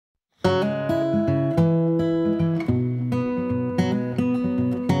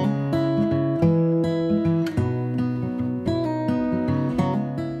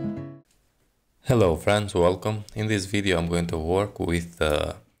Hello friends, welcome. In this video I'm going to work with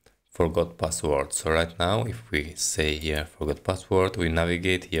forgot password. So right now if we say here forgot password, we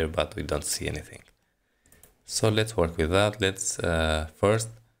navigate here but we don't see anything. So let's work with that. Let's first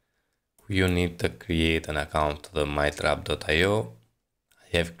you need to create an account to the mytrap.io.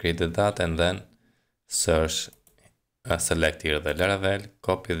 I have created that, and then search, select here the Laravel,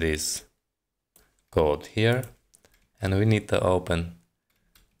 copy this code here, and we need to open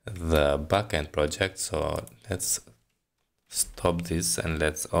the backend project. So let's stop this and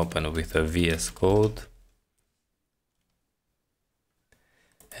let's open with a VS Code,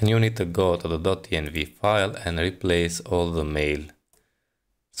 and you need to go to the .env file and replace all the mail.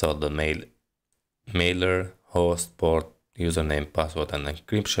 So the mailer, host, port, username, password and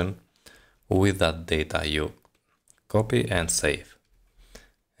encryption with that data you copy and save.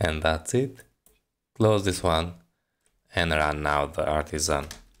 And that's it. Close this one and run now the artisan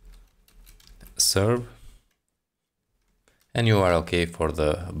serve, and you are okay for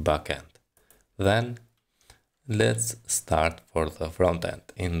the backend. Then let's start for the front end.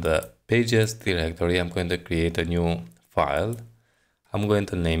 In the pages directory I'm going to create a new file. I'm going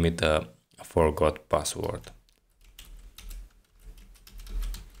to name it forgot password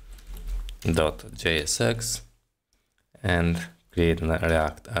 .jsx and create a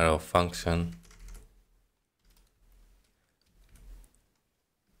React arrow function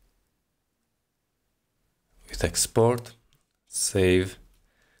with export, save.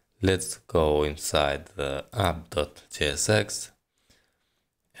 Let's go inside the app.jsx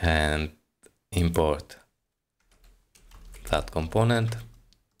and import that component,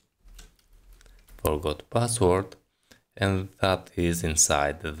 forgot password, and that is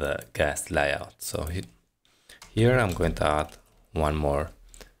inside the guest layout. So here I'm going to add one more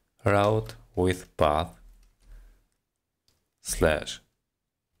route with path /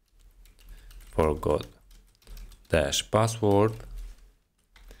 forgot dash password,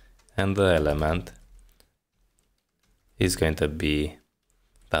 and the element is going to be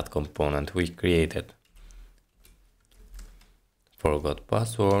that component we created, forgot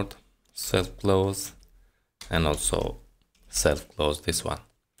password, self-close, and also self-close this one.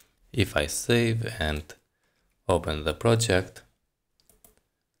 If I save and open the project,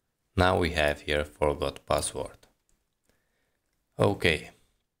 now we have here forgot password. Okay.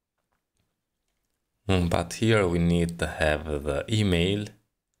 But here we need to have the email,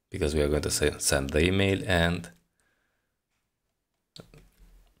 because we are going to send the email, and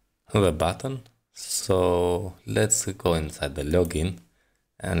the button. So let's go inside the login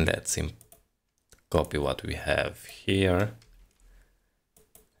and let's copy what we have here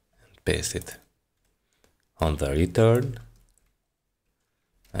and paste it on the return.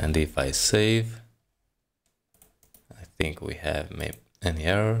 And if I save, I think we have maybe an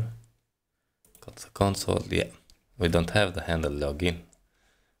error. Got the console. Yeah, we don't have the handle login.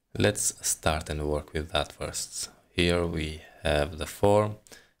 Let's start and work with that first. Here we have the form,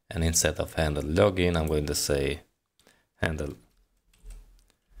 and instead of handle login I'm going to say handle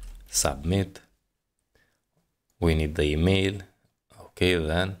submit. We need the email. Okay,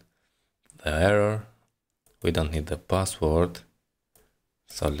 then the error, we don't need the password,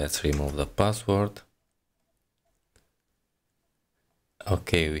 so let's remove the password.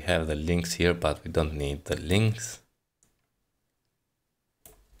 Okay, we have the links here, but we don't need the links.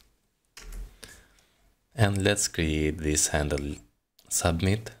 And let's create this handle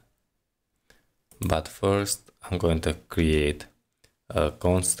submit. But first I'm going to create a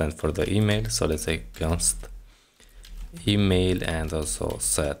constant for the email. So let's say const email, and also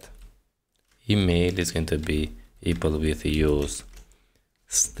set email is going to be equal with use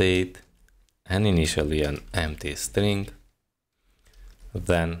state and initially an empty string.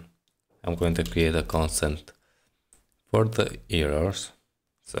 Then I'm going to create a constant for the errors.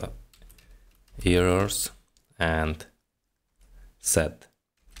 So errors and set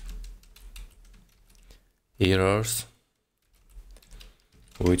errors,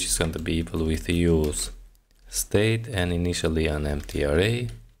 which is going to be equal with use state and initially an empty array.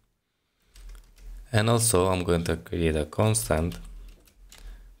 And also I'm going to create a constant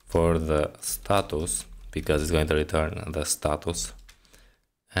for the status, because it's going to return the status,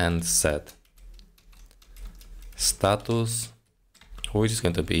 and set status, which is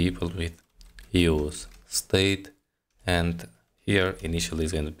going to be equal with use state, and here initially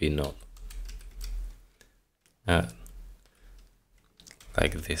is going to be null, like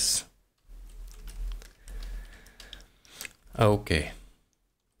this. Okay.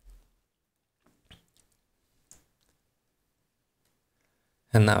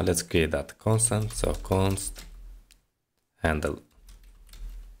 And now let's create that constant. So const handle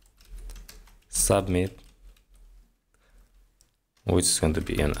submit, which is going to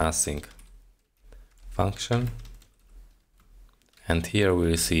be an async function. And here we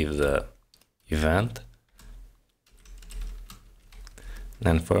receive the event.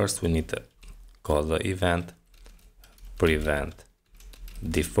 And first we need to call the event prevent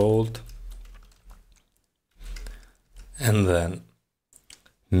default, and then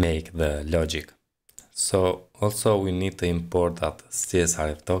make the logic. So also we need to import that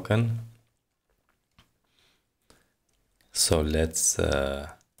CSRF token. So let's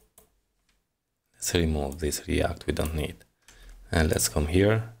remove this React we don't need, and let's come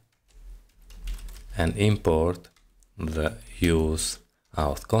here and import the use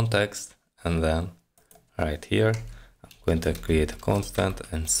auth context, and then right here I'm going to create a constant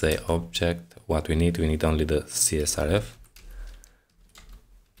and say object. What we need only the CSRF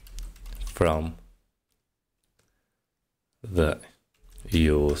from the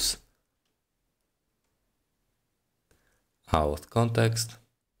use auth context,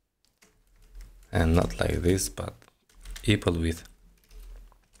 and not like this, but equal with.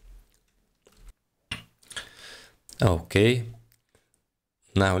 Okay,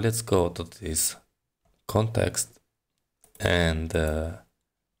 now let's go to this context and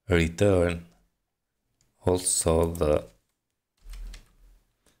return also the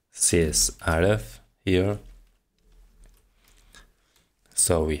CSRF here.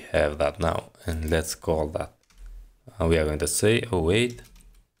 So we have that now, and let's call that. We are going to say await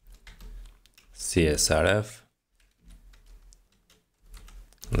CSRF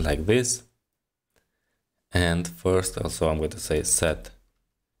like this. And first also I'm going to say set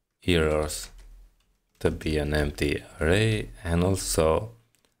errors to be an empty array, and also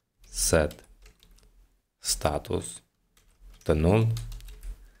set status to null.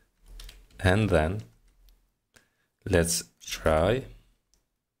 And then let's try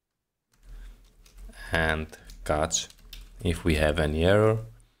and catch if we have any error.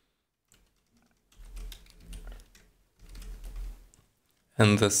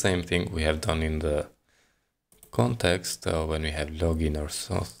 And the same thing we have done in the context when we have login or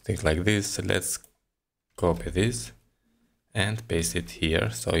something like this. Let's copy this and paste it here.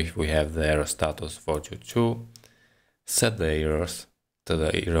 So if we have the error status 422, set the errors to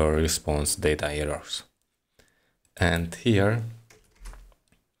the error response data errors. And here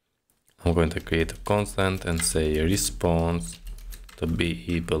I'm going to create a constant and say response to be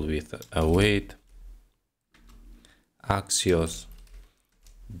equal with await axios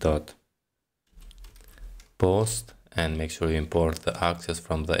dot post, and make sure you import the Axios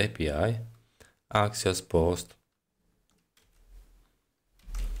from the API. Axios post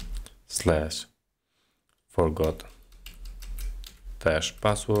slash forgot dash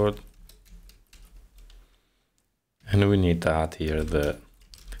password, and we need to add here the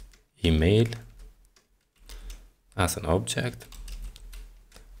email as an object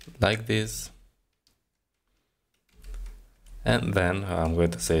like this. And then I'm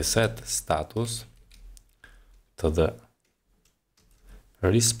going to say set status to the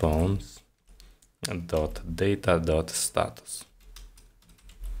response dot data dot status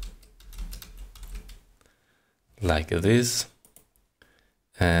like this.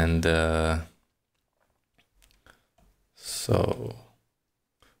 And so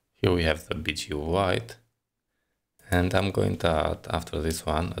here we have the BG white, and I'm going to add after this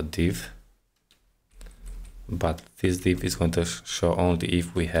one a div, but this div is going to show only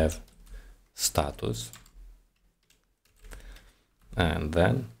if we have status. And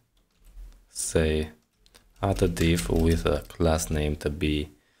then say add a div with a class name to be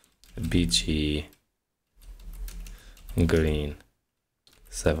BG green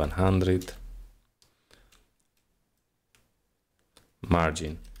 700,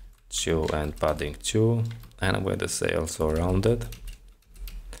 margin 2 and padding 2, and I'm going to say also rounded,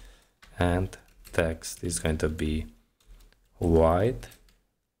 and text is going to be white,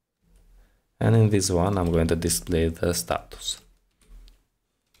 and in this one I'm going to display the status,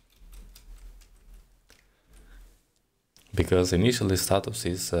 because initially status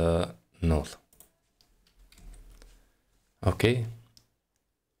is null. Okay,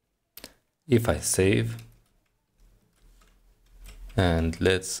 if I save and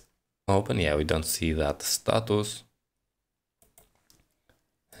let's open, yeah, we don't see that status,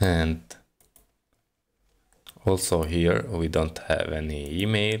 and also here we don't have any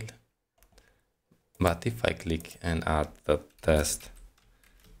email. But if I click and add the test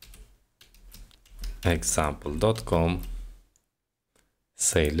example.com,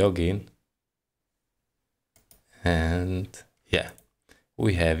 say login, and yeah,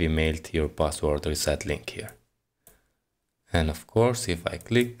 we have emailed your password reset link here. And of course, if I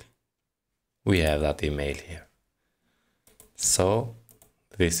click, we have that email here. So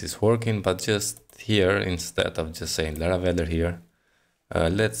this is working, but just here, instead of just saying Laravel here,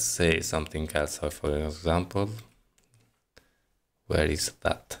 let's say something else. So for example, where is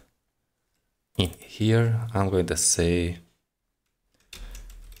that? In here, I'm going to say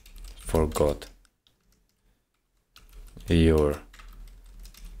forgot your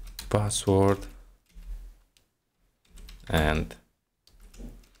password and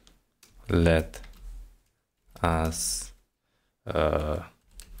let us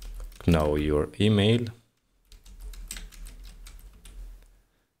know your email,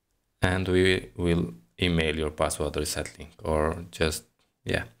 and we will email your password reset link, or just,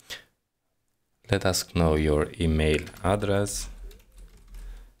 yeah, let us know your email address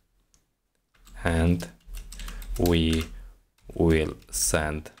and we will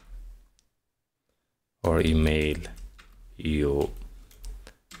send or email you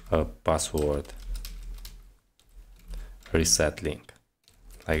a password reset link,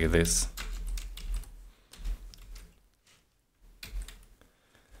 like this.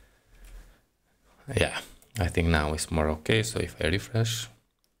 Yeah, I think now it's more okay. So if I refresh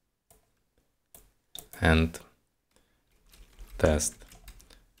and test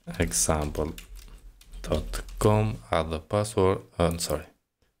example.com, add the password,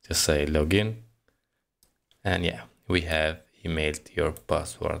 just say login, and yeah, we have emailed your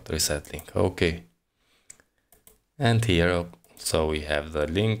password reset link. Okay, and here so we have the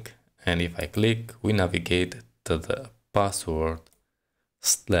link, and if I click, we navigate to the password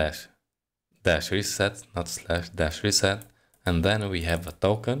 /-reset, not /-reset, and then we have a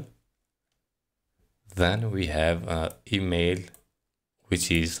token, then we have an email,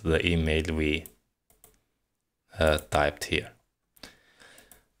 which is the email we typed here.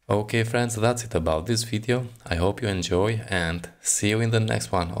 Okay friends, that's it about this video. I hope you enjoy and see you in the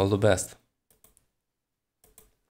next one. All the best.